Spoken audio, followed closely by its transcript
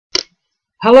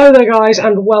Hello there guys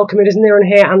and welcome, it is Neal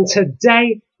here, and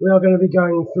today we are going to be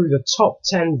going through the top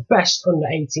 10 best under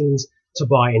 18s to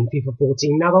buy in FIFA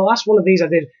 14. Now the last one of these I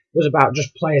did was about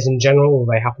just players in general,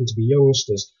 they happen to be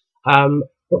youngsters.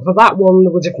 But for that one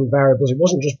there were different variables. It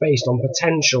wasn't just based on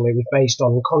potential, it was based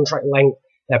on contract length,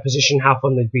 their position, how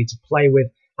fun they'd be to play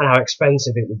with, and how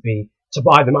expensive it would be to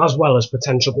buy them, as well as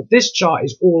potential. But this chart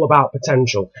is all about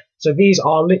potential. So these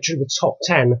are literally the top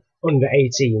 10 under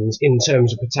 18s in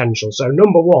terms of potential. So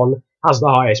number one has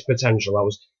the highest potential. That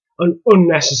was an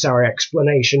unnecessary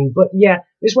explanation, but yeah,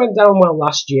 this went down well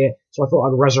last year, so I thought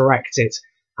I'd resurrect it.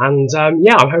 And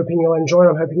yeah, I'm hoping you'll enjoy it.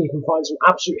 I'm hoping you can find some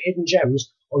absolute hidden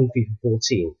gems on FIFA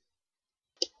 14.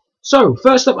 So,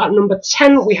 first up at number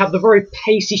 10, we have the very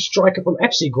pacey striker from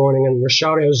FC Groningen,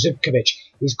 Richario Zivkovic.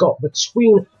 He's got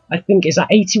between, I think, is that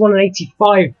 81 and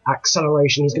 85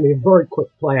 acceleration. He's going to be a very quick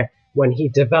player when he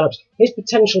develops. His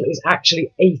potential is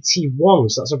actually 81,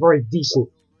 so that's a very decent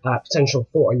potential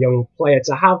for a young player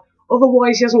to have.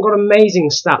 Otherwise, he hasn't got amazing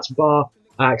stats bar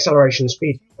acceleration,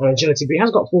 speed, and agility, but he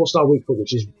has got 4-star weak foot,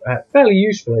 which is fairly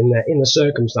useful in the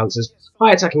circumstances.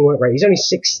 High attacking work rate. He's only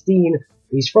 16.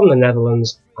 He's from the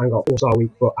Netherlands and got 4-star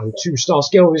weak foot and 2-star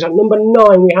skill moves. At number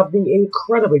 9, we have the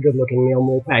incredibly good-looking Neal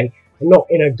Maupay, and not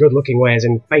in a good-looking way as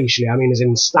in facially, I mean as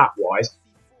in stat-wise.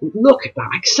 Look at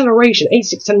that acceleration,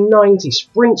 86 to 90,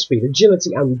 sprint speed,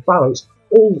 agility, and balance.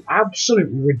 All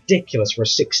absolutely ridiculous for a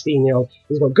 16-year-old.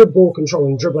 He's got good ball control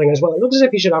and dribbling as well. It looks as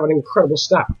if he should have an incredible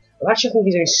stat, but actually I think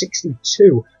he's only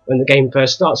 62 when the game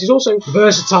first starts. He's also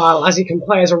versatile, as he can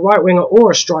play as a right winger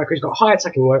or a striker. He's got high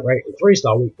attacking work rate,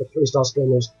 3-star weak foot, 3-star skill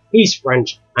moves. He's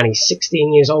French, and he's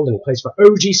 16 years old, and he plays for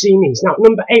OGC Nice. Now, at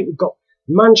number 8, we've got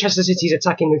Manchester City's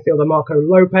attacking midfielder Marco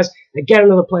Lopes. Again,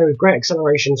 another player with great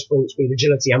acceleration, sprint speed,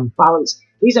 agility, and balance.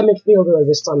 He's a midfielder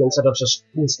this time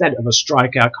instead of a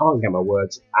striker. I can't get my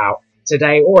words out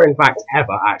today, or in fact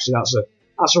ever. Actually,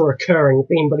 that's a recurring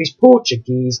theme. But he's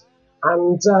Portuguese,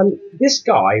 and this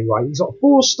guy, right? He's got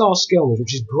 4-star skill moves,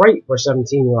 which is great for a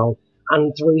 17-year-old,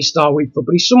 and 3-star weak foot.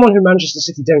 But he's someone who Manchester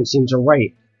City don't seem to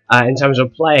rate in terms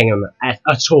of playing him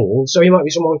at all. So he might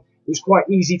be someone who's quite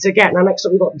easy to get. Now next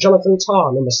up we've got Jonathan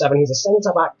Tah, number 7. He's a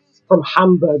centre-back from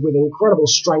Hamburg with incredible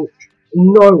strength.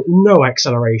 No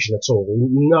acceleration at all.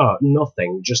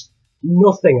 Nothing. Just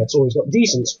nothing at all. He's got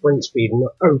decent sprint speed and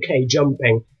okay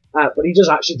jumping. But he does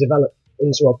actually develop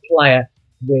into a player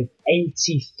with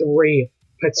 83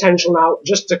 potential. Now,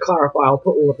 just to clarify, I'll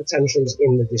put all the potentials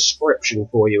in the description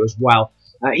for you as well.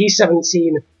 He's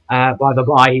 17. By the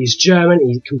by, he's German.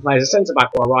 He can play as a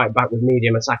centre-back or a right-back with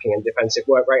medium attacking and defensive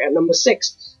work rate. At number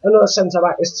 6, another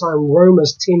centre-back, this time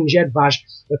Roma's Jedvaj,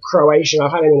 the Croatian.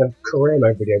 I've had him in a career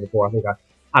mode video before. I think I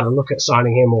had a look at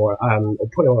signing him or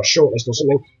put him on a shortlist or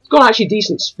something. He's got actually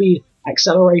decent speed,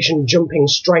 acceleration, jumping,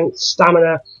 strength,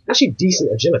 stamina, actually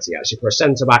decent agility actually for a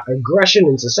centre-back, aggression,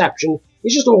 interception.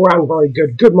 He's just all round very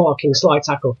good. Good marking, slide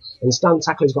tackle, and stand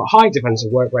tackle. He's got high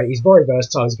defensive work rate. He's very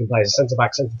versatile. He can play as a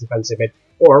centre-back, centre-defensive mid,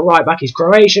 or a right-back. He's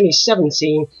Croatian. He's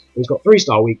 17. He's got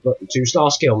 3-star weak foot and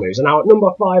 2-star skill moves. And now at number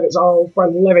 5, it's our old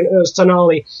friend Levin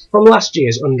Oztunali from last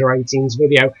year's under-18s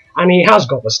video. And he has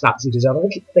got the stats he deserves.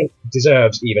 I think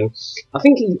deserves even. I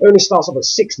think he only starts off at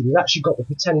 60. He's actually got the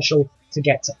potential to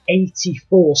get to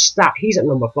 84 stat. He's at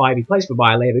number 5. He plays for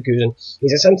Bayer Leverkusen.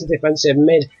 He's a centre-defensive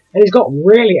mid, and he's got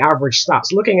really average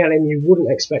stats. Looking at him, you wouldn't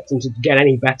expect him to get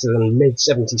any better than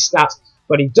mid-70 stats,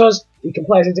 but he does. He can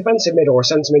play as a defensive mid or a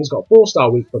centre mid. He's got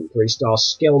 4-star weak foot and 3-star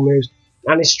skill moves,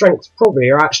 and his strengths probably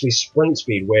are actually sprint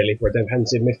speed, weirdly, for a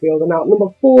defensive midfielder. Now, at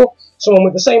number 4, someone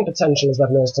with the same potential as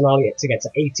Levin Oztunali to get to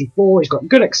 84. He's got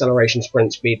good acceleration,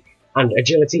 sprint speed, and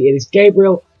agility. It is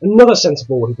Gabriel, another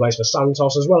centre-forward who plays for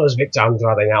Santos, as well as Victor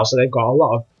Andrade now, so they've got a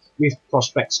lot of youth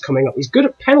prospects coming up. He's good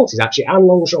at penalties, actually, and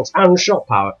long shots, and shot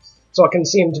power, so I can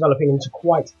see him developing into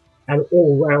quite an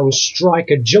all-round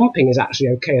striker. Jumping is actually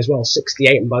okay as well,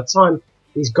 68, and by the time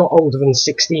he's got older than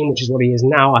 16, which is what he is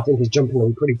now, I think his jumping will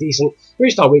be pretty decent.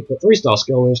 3-star weak foot, 3-star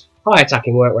skill moves, high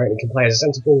attacking work rate, and he can play as a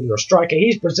centre-forward or a striker.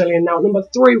 He's Brazilian now. At number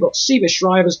 3, we've got Siebe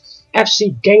Schrijvers,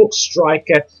 FC Genk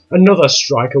striker, another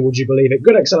striker, would you believe it?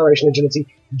 Good acceleration, agility,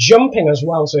 jumping as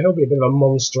well, so he'll be a bit of a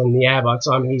monster in the air by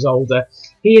the time he's older.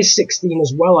 He is 16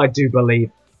 as well, I do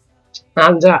believe.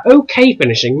 And okay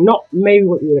finishing, not maybe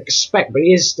what you would expect, but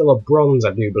he is still a bronze,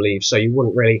 I do believe, so you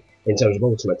wouldn't really, in terms of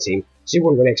Ultimate Team, so you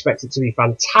wouldn't really expect it to be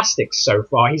fantastic so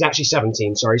far. He's actually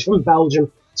 17, sorry, he's from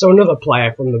Belgium, so another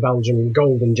player from the Belgian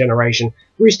golden generation.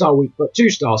 3-star weak foot,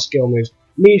 2-star skill moves,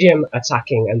 medium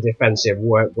attacking and defensive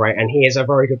work rate, and he is a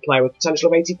very good player with potential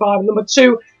of 85. Number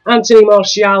 2, Anthony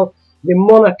Martial, the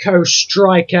Monaco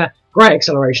striker. Great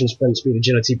acceleration, sprint speed,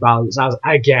 agility, balance, as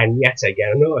again, yet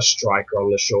again, another striker on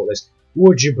the shortlist.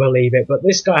 Would you believe it? But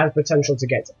this guy has potential to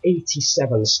get to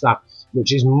 87 stat,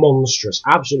 which is monstrous,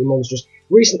 absolutely monstrous.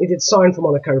 Recently did sign for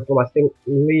Monaco from, I think,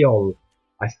 Lyon,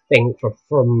 for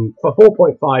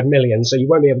 4.5 million, so you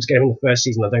won't be able to get him in the first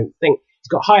season, I don't think. He's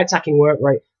got high attacking work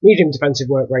rate, medium defensive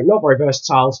work rate, not very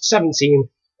versatile, 17,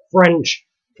 French,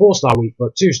 4-star weak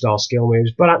foot, 2-star skill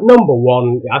moves. But at number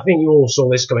 1, I think you all saw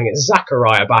this coming, it's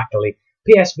Zakaria Bakkali,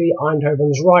 PSV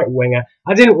Eindhoven's right winger.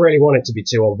 I didn't really want it to be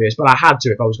too obvious, but I had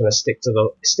to if I was going to stick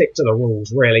to the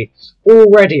rules, really.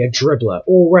 Already a dribbler,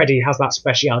 already has that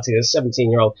speciality as a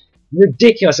 17-year-old.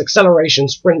 Ridiculous acceleration,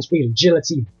 sprint speed,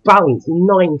 agility, balance,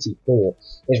 94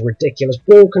 is ridiculous.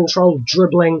 Ball control,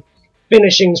 dribbling,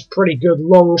 finishing's pretty good,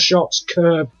 long shots,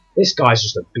 curve. This guy's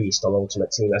just a beast on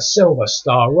Ultimate Team. A silver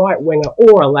star, right winger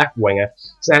or a left winger.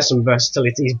 So there's some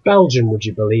versatility. He's Belgian, would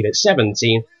you believe it?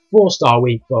 17, 4-star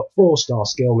weak foot, 4-star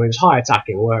skill moves, high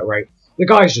attacking work rate. The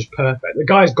guy's just perfect. The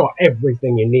guy's got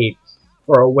everything you need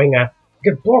for a winger.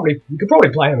 You could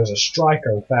probably play him as a striker,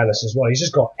 in fairness, as well. He's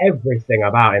just got everything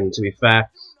about him, to be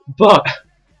fair. But,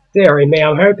 dearie me,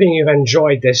 I'm hoping you've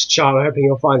enjoyed this chart. I'm hoping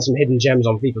you'll find some hidden gems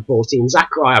on FIFA 14.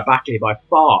 Zakaria Bakkali, by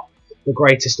far the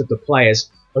greatest of the players.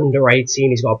 Under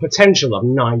 18, he's got a potential of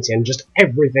 90, and just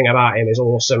everything about him is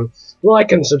awesome.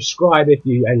 Like and subscribe if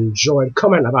you enjoyed.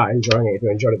 Comment about enjoying it if you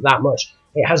enjoyed it that much.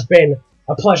 It has been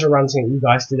a pleasure ranting at you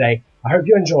guys today. I hope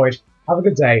you enjoyed. Have a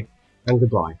good day, and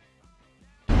goodbye.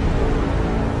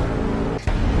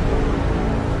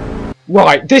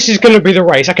 Right, this is going to be the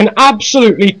race. I can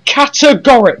absolutely,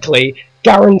 categorically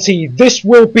guarantee this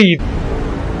will be...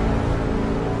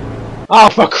 Oh,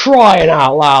 for crying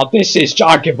out loud, this is...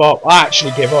 I give up. I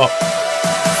actually give up.